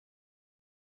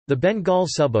The Bengal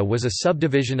Subah was a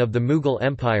subdivision of the Mughal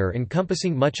Empire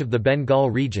encompassing much of the Bengal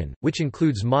region, which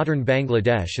includes modern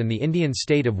Bangladesh and the Indian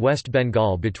state of West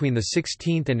Bengal between the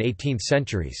 16th and 18th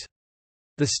centuries.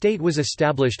 The state was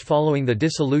established following the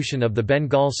dissolution of the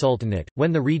Bengal Sultanate,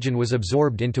 when the region was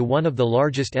absorbed into one of the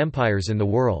largest empires in the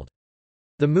world.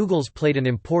 The Mughals played an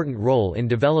important role in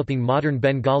developing modern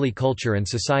Bengali culture and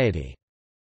society.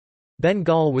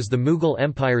 Bengal was the Mughal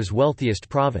Empire's wealthiest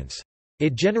province.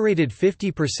 It generated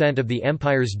 50% of the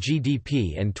empire's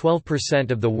GDP and 12%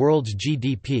 of the world's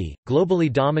GDP,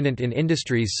 globally dominant in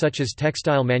industries such as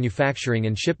textile manufacturing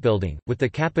and shipbuilding, with the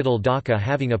capital Dhaka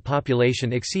having a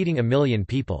population exceeding 1 million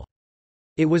people.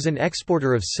 It was an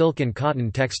exporter of silk and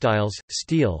cotton textiles,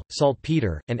 steel,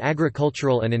 saltpeter, and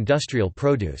agricultural and industrial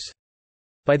produce.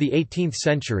 By the 18th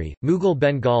century, Mughal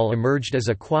Bengal emerged as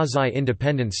a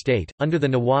quasi-independent state, under the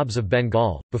Nawabs of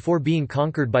Bengal, before being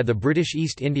conquered by the British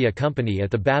East India Company at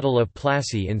the Battle of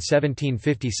Plassey in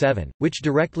 1757, which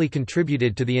directly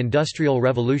contributed to the Industrial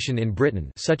Revolution in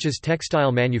Britain, such as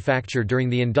textile manufacture during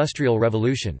the Industrial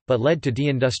Revolution, but led to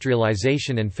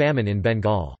deindustrialization and famine in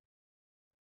Bengal.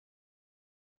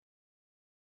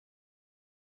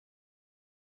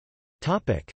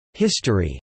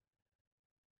 History.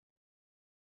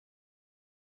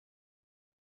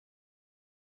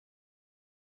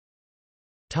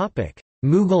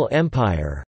 Mughal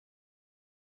Empire.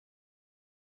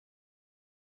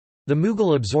 The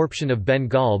Mughal absorption of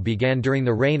Bengal began during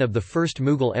the reign of the first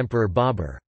Mughal emperor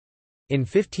Babur. In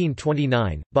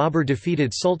 1529, Babur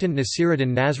defeated Sultan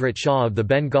Nasiruddin Nasrat Shah of the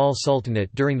Bengal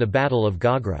Sultanate during the Battle of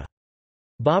Gagra.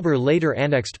 Babur later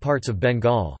annexed parts of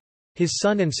Bengal. His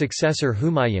son and successor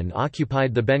Humayun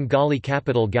occupied the Bengali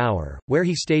capital Gaur, where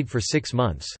he stayed for 6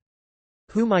 months.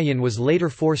 Humayun was later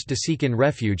forced to seek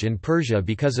refuge in Persia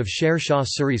because of Sher Shah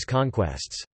Suri's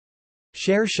conquests.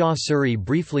 Sher Shah Suri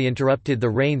briefly interrupted the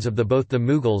reigns of both the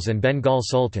Mughals and Bengal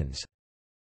sultans.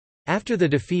 After the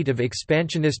defeat of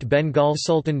expansionist Bengal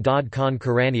Sultan Dad Khan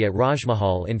Karani at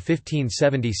Rajmahal in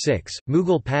 1576,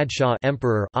 Mughal Padshah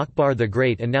Emperor Akbar the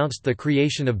Great announced the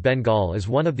creation of Bengal as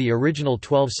one of the original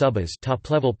 12 subahs,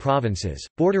 top-level provinces,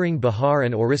 bordering Bihar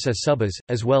and Orissa subahs,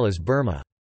 as well as Burma.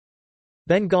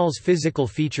 Bengal's physical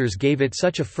features gave it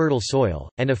such a fertile soil,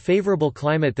 and a favourable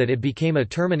climate that it became a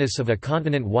terminus of a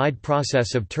continent-wide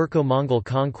process of Turco-Mongol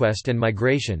conquest and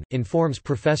migration, informs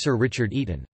Professor Richard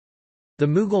Eaton. The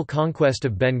Mughal conquest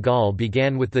of Bengal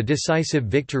began with the decisive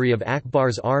victory of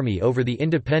Akbar's army over the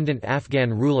independent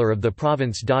Afghan ruler of the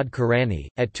province Dad Karani,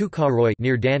 at Tukharoy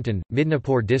near Danton,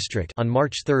 Midnapur district on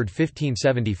March 3,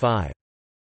 1575.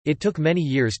 It took many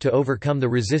years to overcome the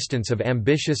resistance of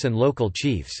ambitious and local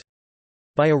chiefs.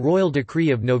 By a royal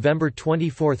decree of November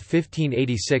 24,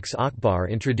 1586, Akbar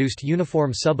introduced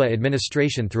uniform Subah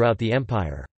administration throughout the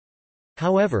empire.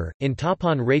 However, in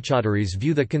Tapan Raychaudhury's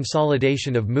view, the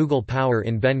consolidation of Mughal power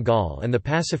in Bengal and the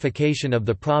pacification of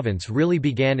the province really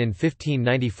began in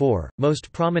 1594, most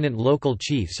prominent local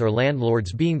chiefs or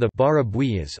landlords being the Bara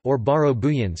Buyas or Baro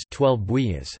Buyans 12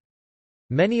 Buyas.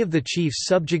 Many of the chiefs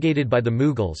subjugated by the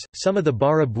Mughals, some of the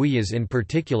Bara Buyas in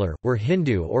particular, were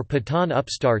Hindu or Pathan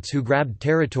upstarts who grabbed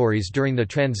territories during the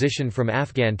transition from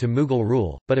Afghan to Mughal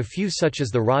rule, but a few such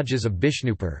as the Rajas of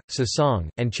Bishnupur, Sasang,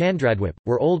 and Chandradwip,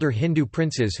 were older Hindu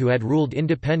princes who had ruled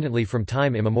independently from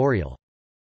time immemorial.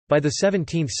 By the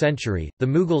 17th century, the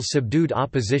Mughals subdued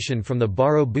opposition from the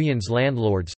Baro Buyans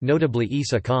landlords, notably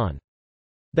Isa Khan.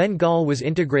 Bengal was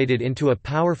integrated into a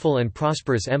powerful and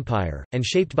prosperous empire, and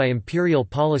shaped by imperial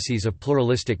policies of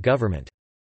pluralistic government.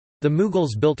 The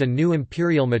Mughals built a new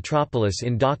imperial metropolis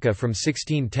in Dhaka from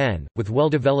 1610, with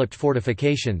well-developed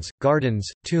fortifications, gardens,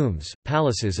 tombs,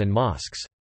 palaces and mosques.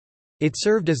 It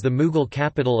served as the Mughal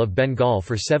capital of Bengal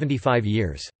for 75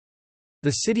 years.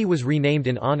 The city was renamed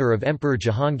in honour of Emperor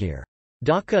Jahangir.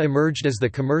 Dhaka emerged as the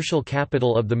commercial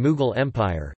capital of the Mughal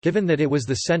Empire, given that it was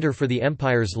the centre for the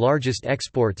empire's largest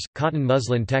exports, cotton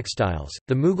muslin textiles.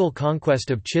 The Mughal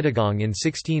conquest of Chittagong in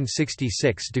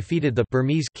 1666 defeated the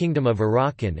Burmese Kingdom of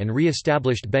Arakan and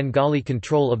re-established Bengali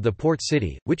control of the port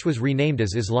city, which was renamed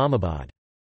as Islamabad.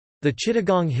 The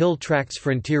Chittagong Hill Tracts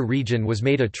frontier region was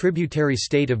made a tributary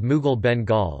state of Mughal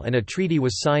Bengal, and a treaty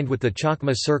was signed with the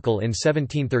Chakma Circle in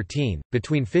 1713.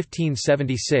 Between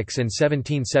 1576 and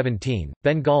 1717,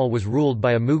 Bengal was ruled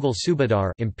by a Mughal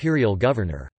subadar, imperial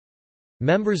governor.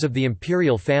 Members of the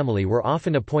imperial family were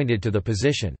often appointed to the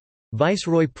position.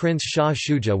 Viceroy Prince Shah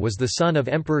Shuja was the son of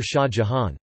Emperor Shah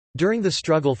Jahan. During the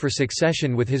struggle for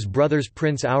succession with his brothers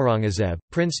Prince Aurangzeb,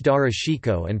 Prince Dara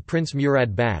Shikoh and Prince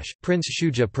Murad Bakhsh, Prince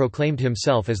Shuja proclaimed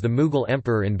himself as the Mughal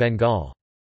emperor in Bengal.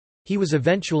 He was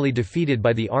eventually defeated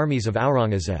by the armies of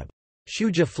Aurangzeb.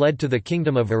 Shuja fled to the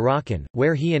kingdom of Arakan,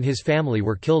 where he and his family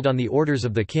were killed on the orders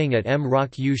of the king. At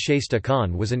Shasta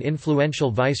Khan was an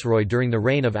influential viceroy during the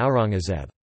reign of Aurangzeb.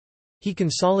 He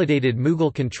consolidated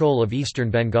Mughal control of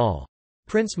eastern Bengal.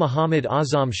 Prince Muhammad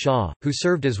Azam Shah, who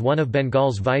served as one of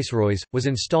Bengal's viceroys, was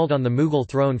installed on the Mughal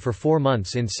throne for 4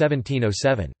 months in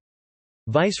 1707.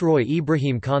 Viceroy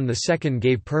Ibrahim Khan II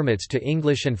gave permits to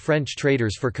English and French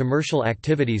traders for commercial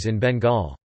activities in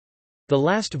Bengal. The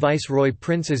last viceroy,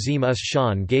 Prince Azim Us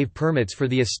Shan, gave permits for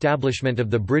the establishment of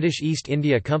the British East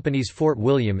India Company's Fort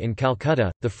William in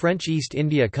Calcutta, the French East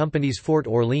India Company's Fort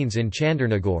Orleans in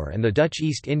Chandernagore, and the Dutch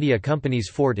East India Company's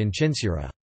fort in Chinsura.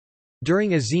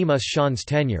 During Azim Us Shan's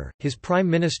tenure, his prime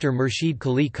minister Murshid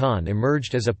Qali Khan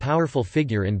emerged as a powerful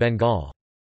figure in Bengal.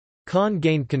 Khan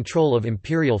gained control of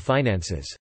imperial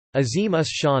finances. Azim Us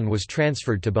Shan was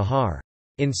transferred to Bihar.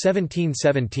 In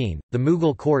 1717, the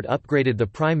Mughal court upgraded the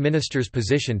prime minister's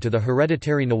position to the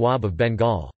hereditary Nawab of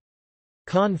Bengal.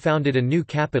 Khan founded a new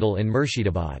capital in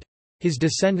Murshidabad. His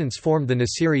descendants formed the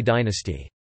Nasiri dynasty.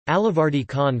 Alivardi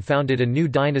Khan founded a new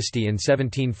dynasty in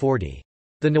 1740.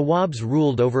 The Nawabs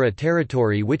ruled over a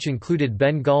territory which included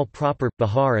Bengal proper,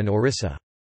 Bihar and Orissa.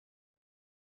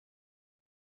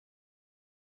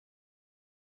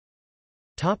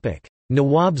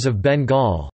 Nawabs of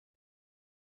Bengal.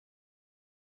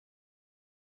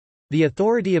 The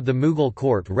authority of the Mughal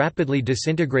court rapidly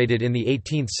disintegrated in the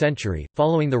 18th century,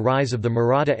 following the rise of the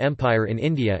Maratha Empire in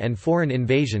India and foreign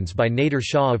invasions by Nader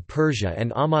Shah of Persia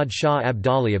and Ahmad Shah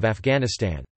Abdali of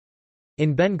Afghanistan.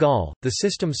 In Bengal, the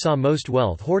system saw most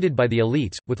wealth hoarded by the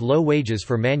elites, with low wages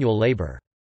for manual labour.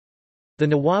 The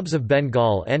Nawabs of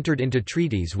Bengal entered into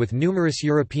treaties with numerous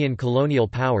European colonial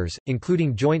powers,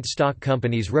 including joint stock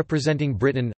companies representing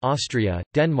Britain, Austria,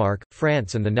 Denmark,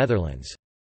 France and the Netherlands.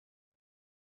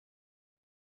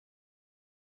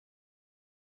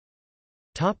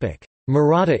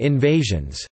 Maratha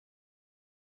invasions.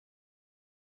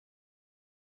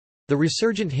 The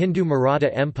resurgent Hindu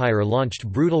Maratha Empire launched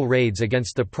brutal raids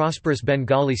against the prosperous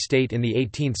Bengali state in the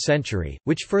 18th century,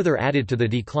 which further added to the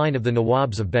decline of the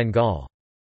Nawabs of Bengal.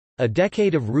 A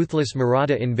decade of ruthless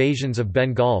Maratha invasions of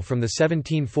Bengal from the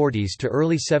 1740s to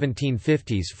early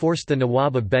 1750s forced the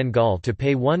Nawab of Bengal to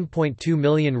pay 1.2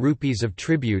 million rupees of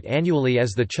tribute annually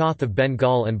as the Chauth of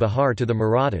Bengal and Bihar to the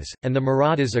Marathas, and the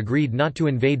Marathas agreed not to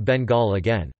invade Bengal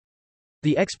again.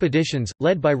 The expeditions,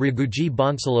 led by Raghuji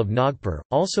Bansal of Nagpur,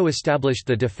 also established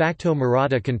the de facto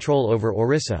Maratha control over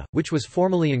Orissa, which was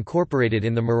formally incorporated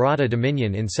in the Maratha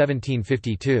Dominion in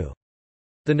 1752.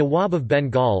 The Nawab of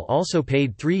Bengal also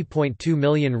paid 3.2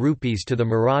 million rupees to the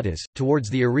Marathas, towards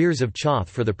the arrears of Chauth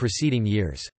for the preceding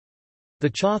years. The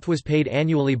Chauth was paid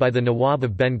annually by the Nawab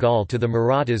of Bengal to the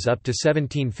Marathas up to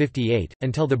 1758,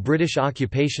 until the British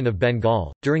occupation of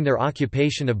Bengal. During their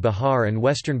occupation of Bihar and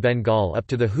western Bengal up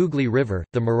to the Hooghly River,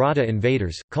 the Maratha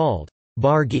invaders, called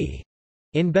Bargi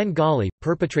in Bengali,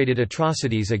 perpetrated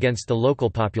atrocities against the local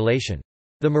population.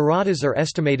 The Marathas are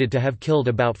estimated to have killed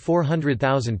about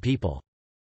 400,000 people.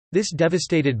 This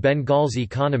devastated Bengal's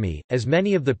economy, as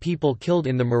many of the people killed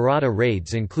in the Maratha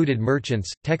raids included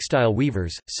merchants, textile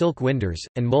weavers, silk winders,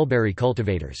 and mulberry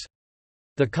cultivators.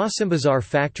 The Kasimbazar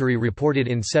factory reported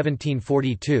in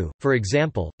 1742, for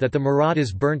example, that the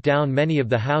Marathas burnt down many of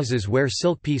the houses where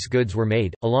silk piece goods were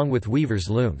made, along with weavers'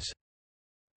 looms.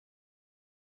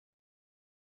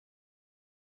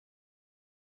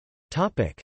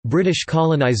 British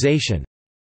colonization.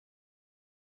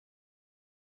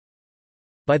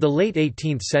 By the late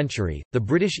 18th century, the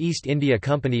British East India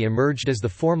Company emerged as the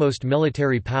foremost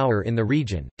military power in the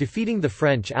region, defeating the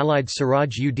French allied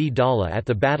Siraj ud Dawla at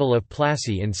the Battle of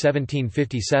Plassey in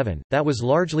 1757, that was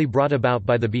largely brought about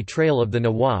by the betrayal of the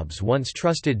Nawab's once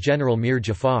trusted general Mir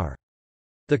Jafar.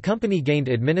 The company gained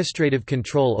administrative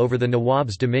control over the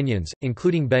Nawab's dominions,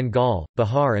 including Bengal,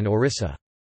 Bihar and Orissa.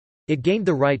 It gained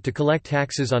the right to collect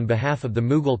taxes on behalf of the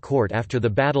Mughal court after the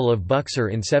Battle of Buxar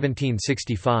in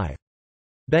 1765.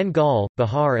 Bengal,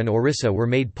 Bihar and Orissa were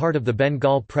made part of the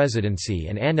Bengal Presidency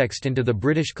and annexed into the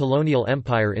British colonial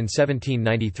empire in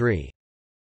 1793.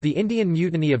 The Indian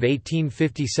Mutiny of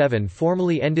 1857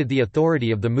 formally ended the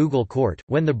authority of the Mughal court,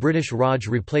 when the British Raj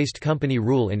replaced company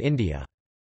rule in India.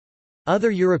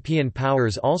 Other European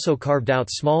powers also carved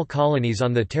out small colonies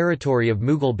on the territory of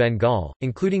Mughal Bengal,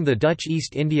 including the Dutch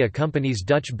East India Company's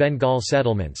Dutch Bengal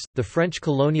settlements, the French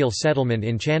colonial settlement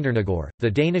in Chandernagore, the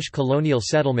Danish colonial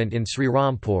settlement in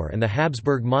Srirampur and the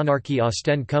Habsburg Monarchy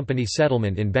Ostend Company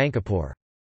settlement in Bankipur.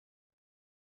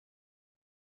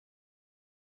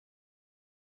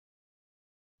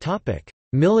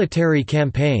 Military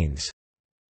campaigns.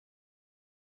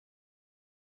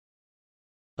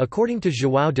 According to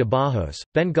João de Barros,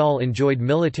 Bengal enjoyed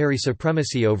military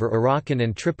supremacy over Arakan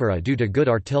and Tripura due to good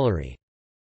artillery.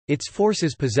 Its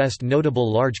forces possessed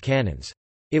notable large cannons.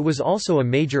 It was also a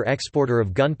major exporter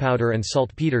of gunpowder and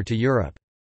saltpeter to Europe.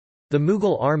 The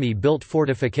Mughal army built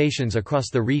fortifications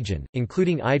across the region,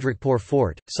 including Idrikpur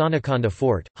Fort, Sanakonda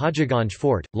Fort, Hajiganj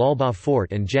Fort, Lalbagh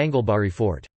Fort and Jangalbari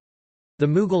Fort. The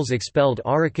Mughals expelled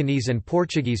Arakanese and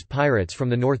Portuguese pirates from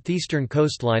the northeastern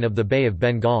coastline of the Bay of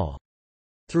Bengal.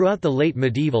 Throughout the late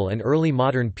medieval and early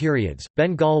modern periods,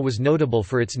 Bengal was notable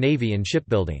for its navy and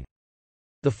shipbuilding.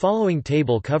 The following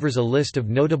table covers a list of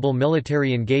notable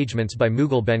military engagements by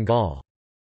Mughal Bengal.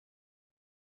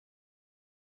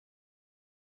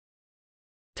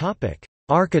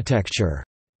 Architecture.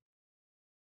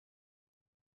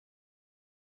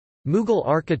 Mughal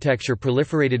architecture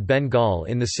proliferated Bengal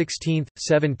in the 16th,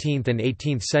 17th and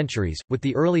 18th centuries, with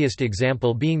the earliest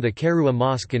example being the Kerua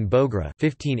Mosque in Bogra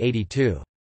 1582.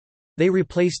 They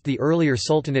replaced the earlier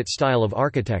Sultanate style of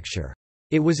architecture.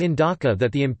 It was in Dhaka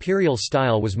that the imperial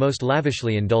style was most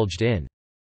lavishly indulged in.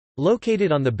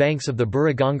 Located on the banks of the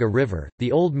Buriganga River,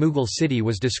 the old Mughal city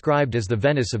was described as the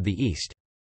Venice of the East.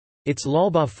 Its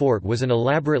Lalbagh Fort was an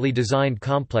elaborately designed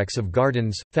complex of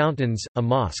gardens, fountains, a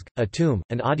mosque, a tomb,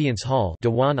 an audience hall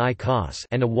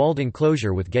and a walled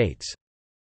enclosure with gates.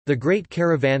 The Great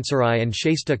Caravanserai and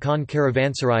Shaista Khan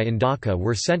Caravanserai in Dhaka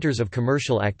were centres of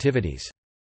commercial activities.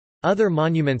 Other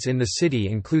monuments in the city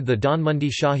include the Dhanmundi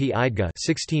Shahi Eidgah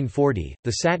 1640,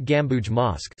 the Sat Gambuj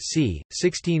Mosque c.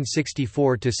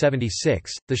 1664–76,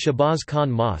 the Shahbaz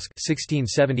Khan Mosque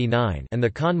 1679, and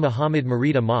the Khan Muhammad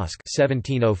Marida Mosque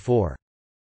 1704.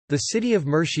 The city of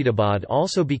Murshidabad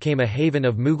also became a haven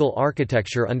of Mughal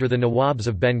architecture under the Nawabs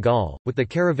of Bengal, with the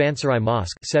Caravanserai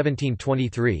Mosque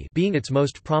 1723 being its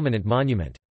most prominent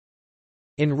monument.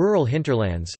 In rural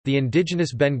hinterlands, the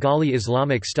indigenous Bengali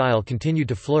Islamic style continued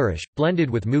to flourish, blended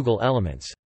with Mughal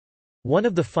elements. One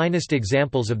of the finest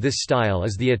examples of this style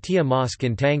is the Atiya Mosque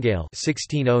in Tangail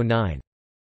 1609.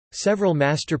 Several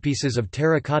masterpieces of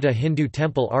terracotta Hindu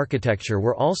temple architecture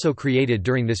were also created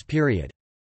during this period.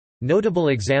 Notable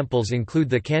examples include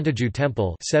the Kantaju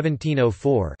Temple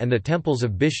 1704 and the temples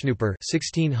of Bishnupur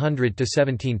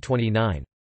 1600–1729.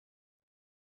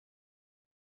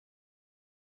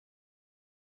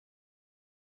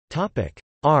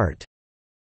 Art.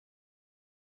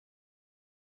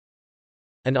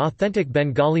 An authentic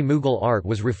Bengali Mughal art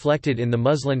was reflected in the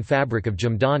muslin fabric of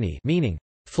jamdani, meaning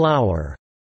flower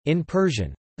in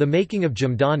Persian. The making of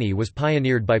jamdani was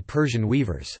pioneered by Persian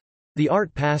weavers. The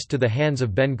art passed to the hands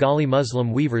of Bengali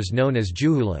Muslim weavers known as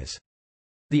juhulas.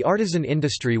 The artisan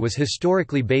industry was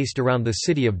historically based around the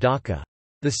city of Dhaka.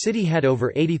 The city had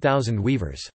over 80,000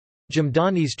 weavers.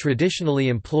 Jamdanis traditionally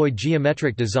employed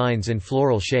geometric designs in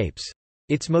floral shapes.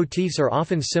 Its motifs are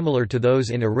often similar to those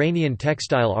in Iranian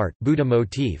textile art Buddha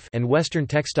motif and Western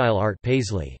textile art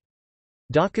Paisley.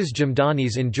 Dhaka's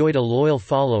Jamdanis enjoyed a loyal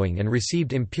following and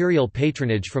received imperial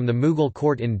patronage from the Mughal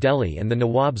court in Delhi and the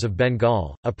Nawabs of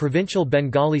Bengal. A provincial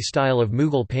Bengali style of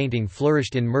Mughal painting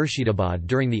flourished in Murshidabad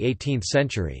during the 18th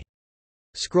century.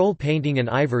 Scroll painting and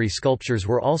ivory sculptures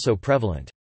were also prevalent.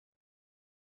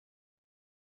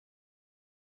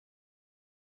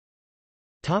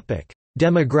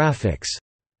 Demographics.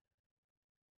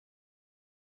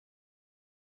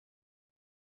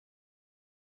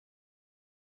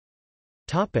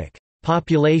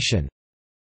 Population.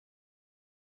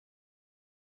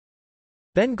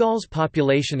 Bengal's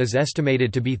population is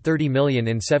estimated to be 30 million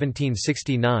in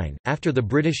 1769, after the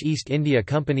British East India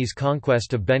Company's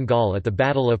conquest of Bengal at the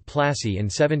Battle of Plassey in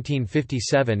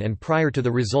 1757 and prior to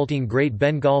the resulting Great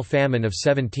Bengal Famine of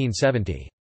 1770.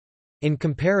 In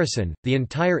comparison, the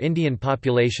entire Indian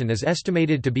population is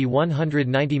estimated to be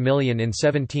 190 million in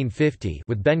 1750,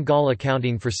 with Bengal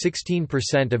accounting for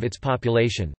 16% of its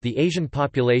population. The Asian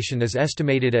population is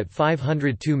estimated at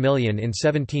 502 million in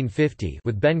 1750,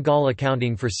 with Bengal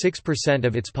accounting for 6%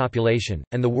 of its population,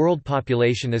 and the world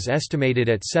population is estimated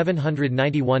at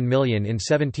 791 million in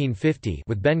 1750,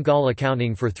 with Bengal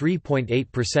accounting for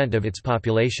 3.8% of its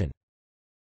population.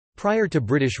 Prior to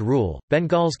British rule,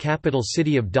 Bengal's capital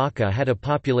city of Dhaka had a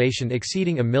population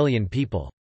exceeding 1 million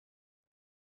people.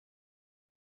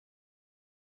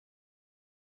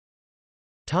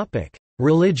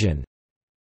 Religion.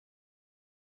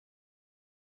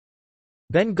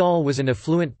 Bengal was an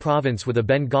affluent province with a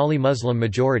Bengali Muslim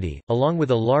majority, along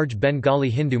with a large Bengali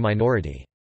Hindu minority.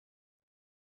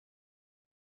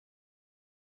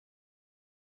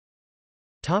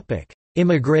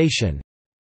 Immigration.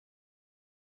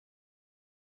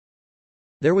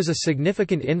 There was a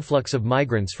significant influx of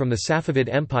migrants from the Safavid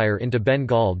Empire into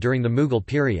Bengal during the Mughal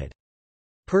period.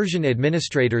 Persian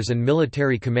administrators and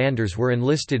military commanders were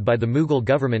enlisted by the Mughal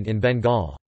government in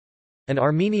Bengal. An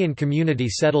Armenian community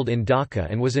settled in Dhaka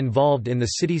and was involved in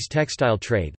the city's textile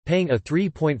trade, paying a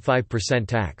 3.5%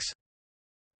 tax.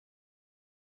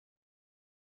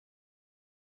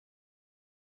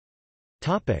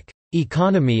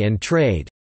 Economy and trade.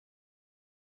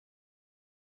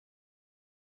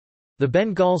 The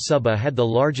Bengal Subah had the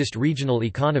largest regional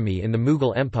economy in the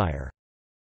Mughal Empire.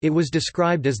 It was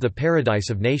described as the paradise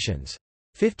of nations.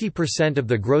 50% of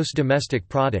the gross domestic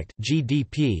product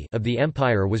 (GDP) of the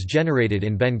empire was generated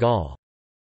in Bengal.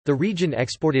 The region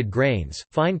exported grains,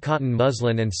 fine cotton,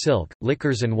 muslin and silk,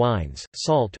 liquors and wines,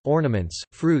 salt, ornaments,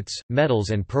 fruits, metals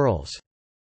and pearls.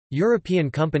 European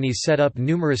companies set up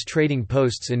numerous trading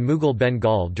posts in Mughal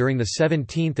Bengal during the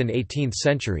 17th and 18th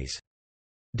centuries.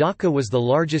 Dhaka was the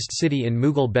largest city in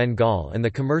Mughal Bengal and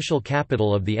the commercial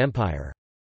capital of the empire.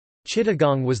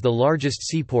 Chittagong was the largest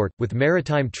seaport, with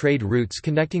maritime trade routes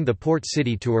connecting the port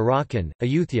city to Arakan,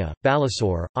 Ayutthaya,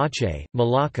 Balasore, Aceh,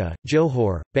 Malacca,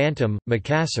 Johor, Bantam,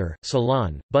 Makassar,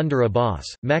 Ceylon, Bandar Abbas,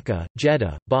 Mecca,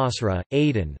 Jeddah, Basra,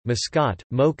 Aden, Muscat,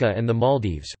 Mocha, and the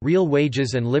Maldives. Real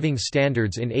wages and living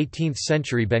standards in 18th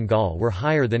century Bengal were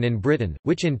higher than in Britain,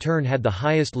 which in turn had the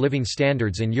highest living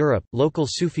standards in Europe. Local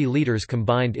Sufi leaders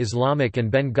combined Islamic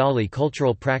and Bengali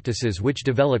cultural practices, which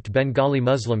developed Bengali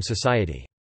Muslim society.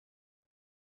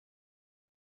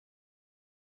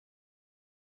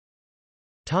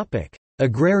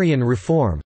 Agrarian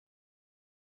reform.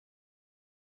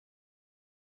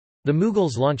 The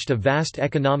Mughals launched a vast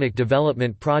economic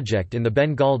development project in the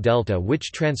Bengal Delta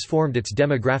which transformed its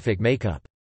demographic makeup.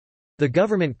 The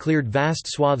government cleared vast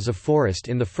swaths of forest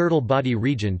in the fertile Badi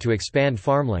region to expand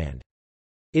farmland.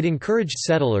 It encouraged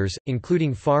settlers,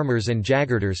 including farmers and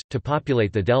jagirdars, to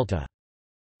populate the delta.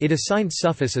 It assigned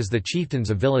Sufis as the chieftains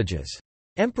of villages.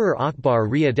 Emperor Akbar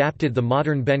re-adapted the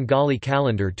modern Bengali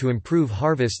calendar to improve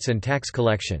harvests and tax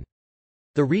collection.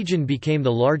 The region became the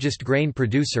largest grain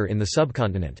producer in the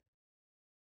subcontinent.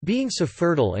 Being so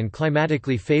fertile and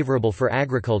climatically favorable for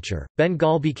agriculture,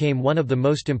 Bengal became one of the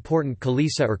most important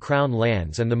Khalisa or crown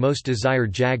lands and the most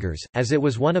desired jagirs, as it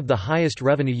was one of the highest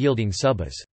revenue-yielding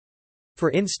subas. For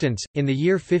instance, in the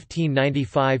year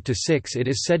 1595–6 it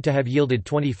is said to have yielded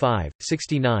 25,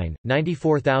 69,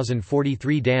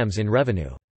 94,043 dams in revenue.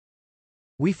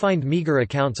 We find meagre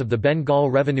accounts of the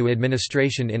Bengal revenue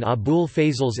administration in Abul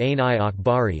Fazl's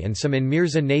Ain-i-Akbari and some in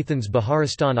Mirza Nathan's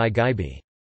Baharistan-i-Ghaibi.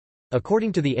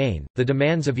 According to the Ain, the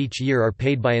demands of each year are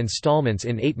paid by installments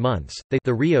in 8 months,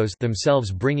 the rios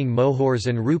themselves bringing mohurs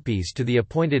and rupees to the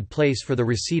appointed place for the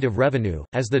receipt of revenue,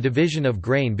 as the division of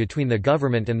grain between the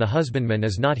government and the husbandman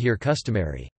is not here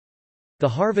customary. The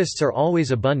harvests are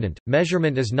always abundant,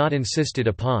 measurement is not insisted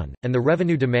upon, and the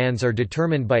revenue demands are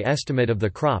determined by estimate of the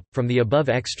crop. From the above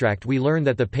extract we learn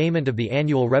that the payment of the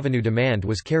annual revenue demand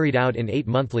was carried out in 8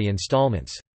 monthly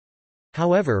installments.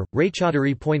 However,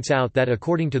 Raychaudhuri points out that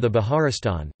according to the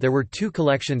Baharistan, there were 2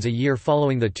 collections a year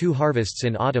following the 2 harvests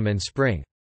in autumn and spring.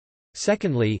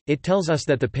 Secondly, it tells us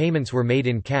that the payments were made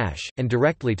in cash, and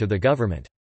directly to the government.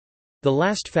 The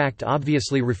last fact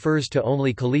obviously refers to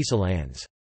only Khalisa lands.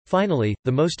 Finally,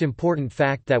 the most important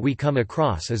fact that we come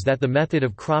across is that the method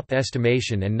of crop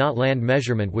estimation and not land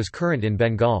measurement was current in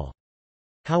Bengal.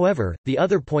 However, the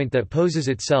other point that poses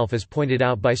itself as pointed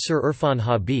out by Sir Irfan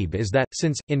Habib is that,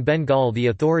 since, in Bengal the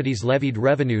authorities levied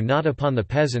revenue not upon the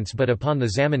peasants but upon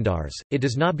the zamindars, it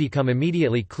does not become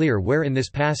immediately clear where in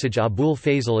this passage Abul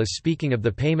Fazl is speaking of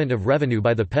the payment of revenue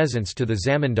by the peasants to the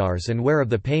zamindars and where of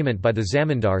the payment by the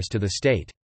zamindars to the state.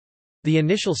 The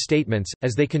initial statements,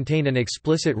 as they contain an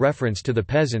explicit reference to the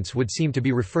peasants, would seem to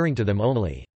be referring to them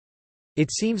only. It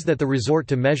seems that the resort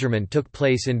to measurement took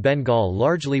place in Bengal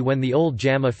largely when the old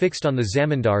jamma fixed on the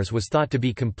zamindars was thought to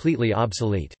be completely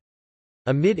obsolete.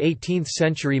 A mid-18th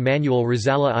century manual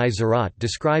Risala-i-Ziraat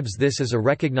describes this as a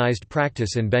recognized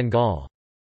practice in Bengal.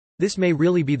 This may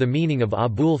really be the meaning of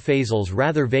Abul Fazl's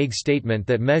rather vague statement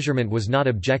that measurement was not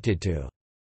objected to.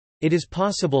 It is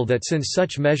possible that since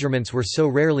such measurements were so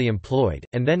rarely employed,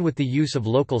 and then with the use of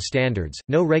local standards,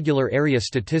 no regular area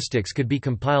statistics could be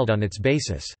compiled on its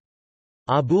basis.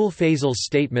 Abul Fazl's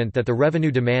statement that the revenue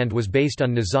demand was based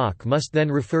on nizaq must then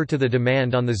refer to the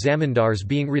demand on the zamindars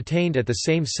being retained at the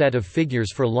same set of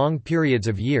figures for long periods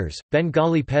of years.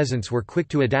 Bengali peasants were quick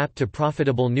to adapt to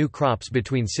profitable new crops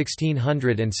between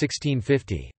 1600 and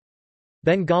 1650.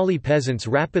 Bengali peasants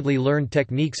rapidly learned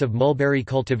techniques of mulberry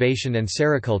cultivation and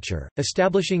sericulture,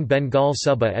 establishing Bengal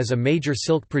Subah as a major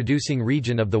silk-producing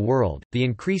region of the world. The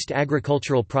increased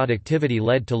agricultural productivity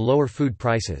led to lower food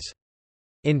prices.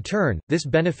 In turn, this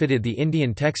benefited the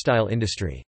Indian textile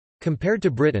industry. Compared to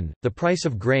Britain, the price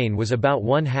of grain was about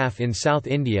one-half in South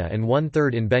India and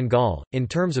one-third in Bengal, in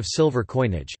terms of silver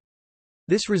coinage.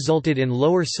 This resulted in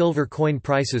lower silver coin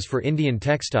prices for Indian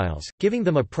textiles, giving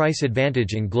them a price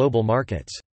advantage in global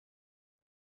markets.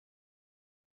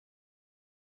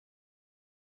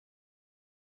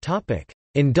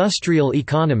 Industrial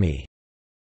economy.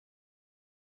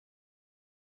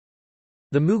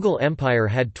 The Mughal Empire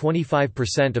had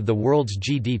 25% of the world's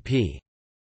GDP.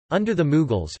 Under the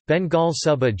Mughals, Bengal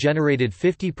Subah generated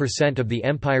 50% of the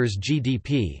empire's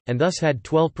GDP, and thus had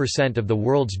 12% of the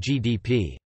world's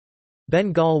GDP.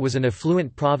 Bengal was an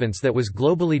affluent province that was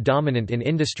globally dominant in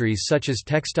industries such as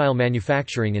textile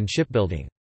manufacturing and shipbuilding.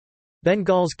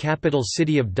 Bengal's capital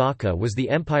city of Dhaka was the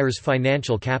empire's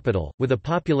financial capital, with a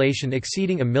population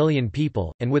exceeding 1 million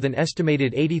people, and with an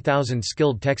estimated 80,000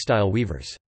 skilled textile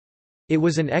weavers. It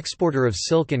was an exporter of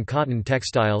silk and cotton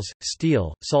textiles,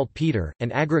 steel, saltpeter,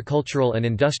 and agricultural and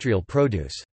industrial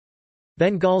produce.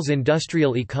 Bengal's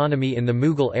industrial economy in the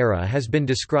Mughal era has been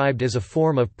described as a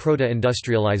form of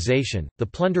proto-industrialization. The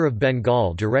plunder of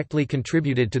Bengal directly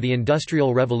contributed to the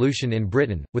Industrial Revolution in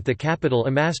Britain, with the capital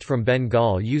amassed from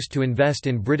Bengal used to invest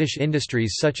in British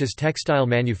industries such as textile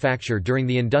manufacture during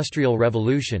the Industrial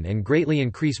Revolution and greatly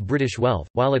increase British wealth,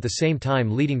 while at the same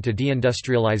time leading to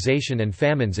deindustrialization and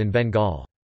famines in Bengal.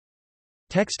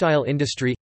 Textile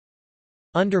industry.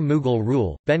 Under Mughal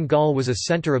rule, Bengal was a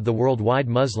centre of the worldwide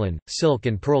muslin, silk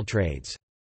and pearl trades.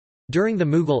 During the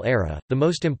Mughal era, the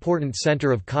most important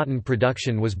centre of cotton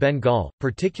production was Bengal,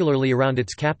 particularly around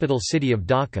its capital city of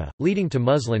Dhaka, leading to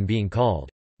muslin being called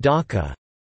Dhaka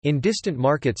in distant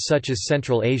markets such as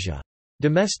Central Asia.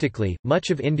 Domestically,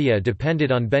 much of India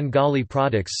depended on Bengali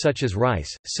products such as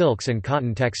rice, silks and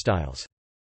cotton textiles.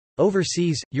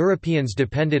 Overseas, Europeans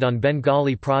depended on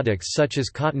Bengali products such as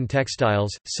cotton textiles,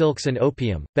 silks and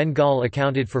opium. Bengal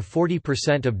accounted for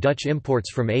 40% of Dutch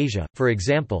imports from Asia, for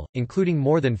example, including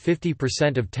more than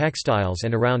 50% of textiles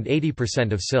and around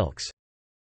 80% of silks.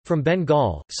 From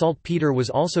Bengal, saltpeter was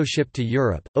also shipped to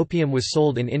Europe, opium was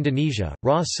sold in Indonesia,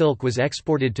 raw silk was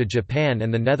exported to Japan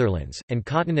and the Netherlands, and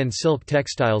cotton and silk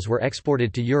textiles were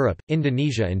exported to Europe,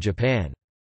 Indonesia and Japan.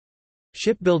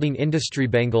 Shipbuilding industry.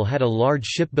 Bengal had a large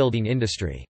shipbuilding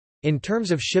industry. In terms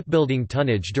of shipbuilding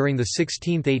tonnage during the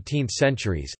 16th–18th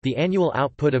centuries, the annual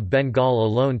output of Bengal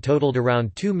alone totaled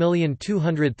around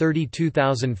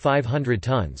 2,232,500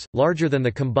 tons, larger than the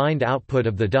combined output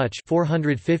of the Dutch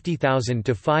 450,000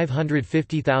 to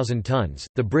 550,000 tons,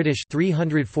 the British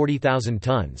 340,000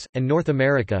 tons, and North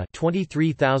America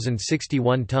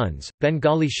 23,061 tons.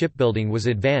 Bengali shipbuilding was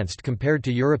advanced compared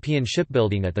to European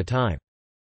shipbuilding at the time.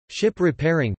 Ship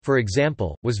repairing, for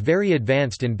example, was very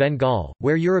advanced in Bengal,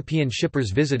 where European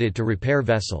shippers visited to repair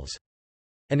vessels.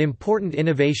 An important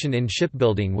innovation in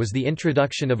shipbuilding was the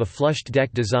introduction of a flushed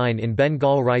deck design in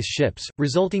Bengal rice ships,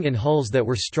 resulting in hulls that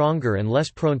were stronger and less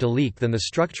prone to leak than the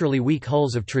structurally weak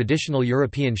hulls of traditional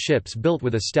European ships built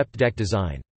with a stepped deck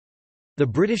design. The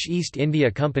British East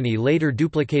India Company later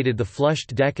duplicated the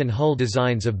flushed deck and hull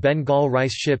designs of Bengal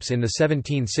rice ships in the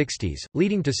 1760s,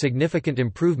 leading to significant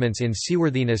improvements in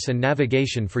seaworthiness and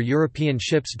navigation for European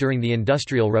ships during the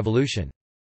Industrial Revolution.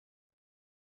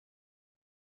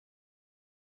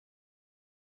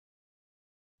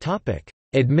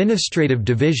 Administrative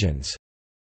divisions.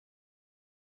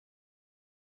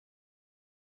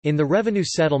 In the revenue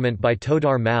settlement by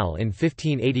Todar Mal in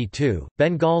 1582,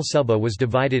 Bengal Subah was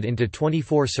divided into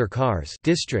 24 sarkars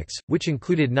districts, which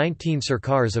included 19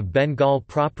 sarkars of Bengal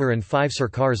proper and 5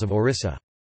 sarkars of Orissa.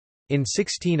 In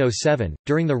 1607,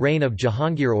 during the reign of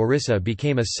Jahangir, Orissa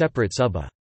became a separate Subah.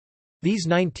 These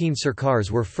 19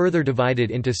 sarkars were further divided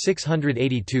into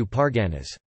 682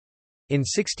 parganas. In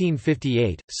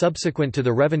 1658, subsequent to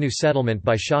the revenue settlement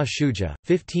by Shah Shuja,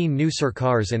 15 new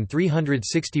sarkars and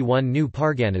 361 new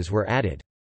parganas were added.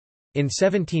 In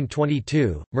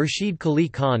 1722, Murshid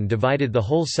Qali Khan divided the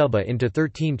whole Subah into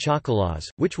 13 chakalas,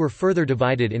 which were further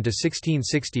divided into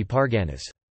 1660 parganas.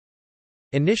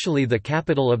 Initially the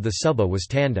capital of the Subah was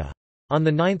Tanda. On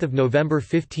 9 November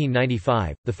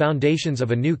 1595, the foundations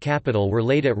of a new capital were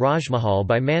laid at Rajmahal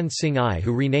by Man Singh I,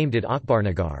 who renamed it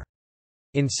Akbarnagar.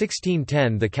 In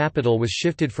 1610 the capital was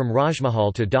shifted from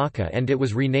Rajmahal to Dhaka and it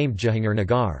was renamed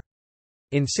Jahangirnagar.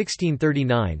 In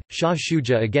 1639, Shah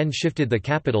Shuja again shifted the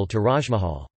capital to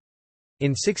Rajmahal.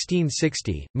 In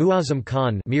 1660, Muazzam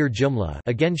Khan Mir Jumla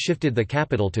again shifted the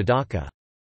capital to Dhaka.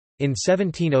 In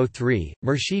 1703,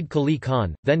 Murshid Qali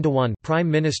Khan, then Dewan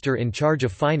Prime Minister in charge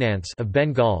of finance of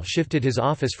Bengal, shifted his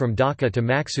office from Dhaka to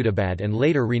Maqsoodabad and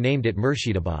later renamed it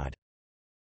Murshidabad.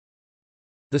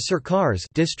 The sarkars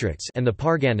districts and the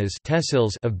parganas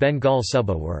tehsils of Bengal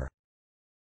Subah were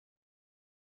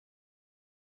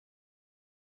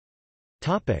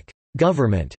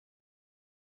Government.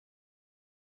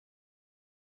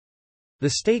 The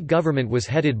state government was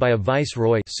headed by a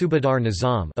viceroy Subadar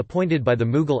Nizam appointed by the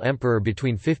Mughal emperor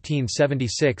between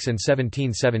 1576 and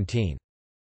 1717.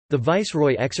 The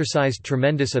viceroy exercised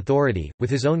tremendous authority, with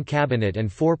his own cabinet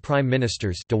and 4 prime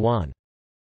ministers Diwan.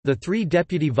 The 3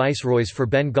 deputy viceroys for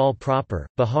Bengal proper,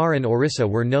 Bihar and Orissa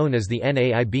were known as the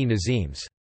Naib Nazims.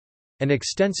 An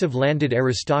extensive landed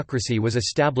aristocracy was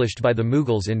established by the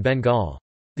Mughals in Bengal.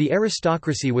 The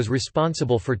aristocracy was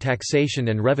responsible for taxation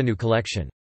and revenue collection.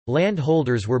 Land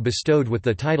holders were bestowed with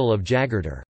the title of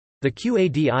Jagirdar. The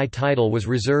Qadi title was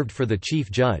reserved for the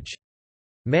chief judge.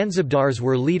 Mansabdars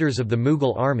were leaders of the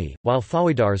Mughal army, while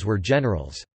Fawidars were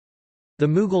generals. The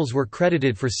Mughals were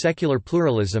credited for secular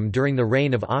pluralism during the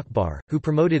reign of Akbar, who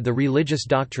promoted the religious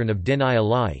doctrine of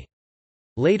Din-i-Ilahi.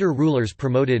 Later rulers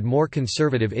promoted more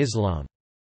conservative Islam.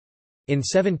 In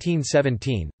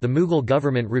 1717, the Mughal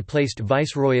government replaced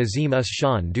Viceroy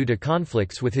Azim-us-Shan due to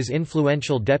conflicts with his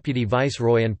influential deputy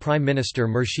viceroy and prime minister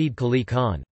Murshid Qali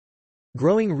Khan.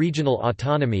 Growing regional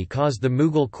autonomy caused the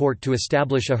Mughal court to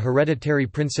establish a hereditary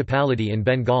principality in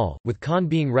Bengal, with Khan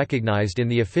being recognized in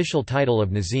the official title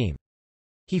of Nazim.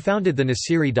 He founded the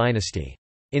Nasiri dynasty.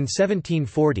 In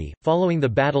 1740, following the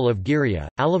Battle of Giria,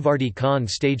 Alivardi Khan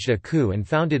staged a coup and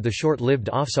founded the short-lived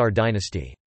Afsar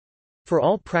dynasty. For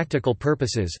all practical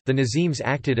purposes, the Nazims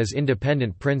acted as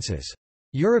independent princes.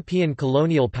 European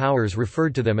colonial powers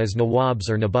referred to them as Nawabs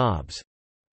or Nababs.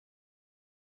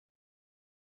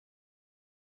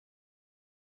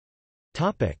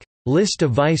 List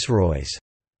of viceroys.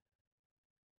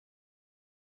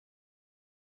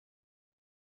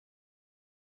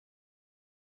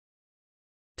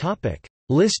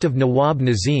 List of Nawab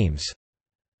Nazims.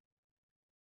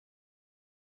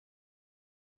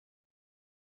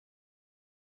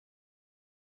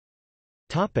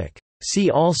 See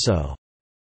also: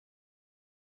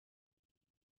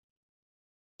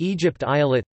 Egypt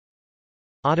Eyalet,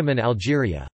 Ottoman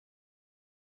Algeria.